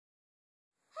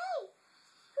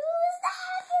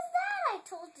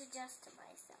adjust to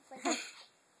myself.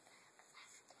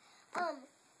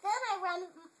 Then I ran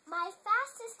my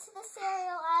fastest to the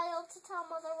cereal aisle to tell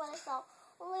Mother what I felt.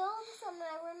 Only all of a sudden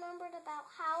I remembered about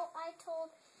how I told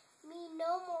me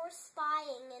no more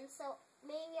spying, and so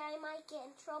maybe I might get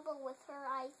in trouble with her,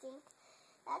 I think.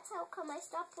 That's how come I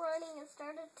stopped running and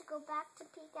started to go back to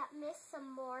peek at Miss some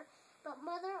more, but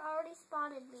Mother already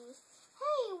spotted me.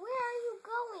 "Hey, where are you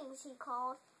going?" she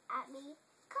called at me.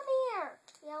 "Come here!"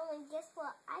 Yelled, and guess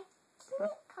what? I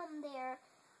can't come there.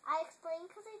 I explained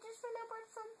because I just remembered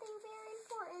something very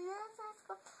important.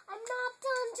 I'm not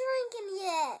done drinking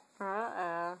yet.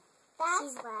 Uh-oh.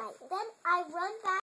 That's right. Then I run back.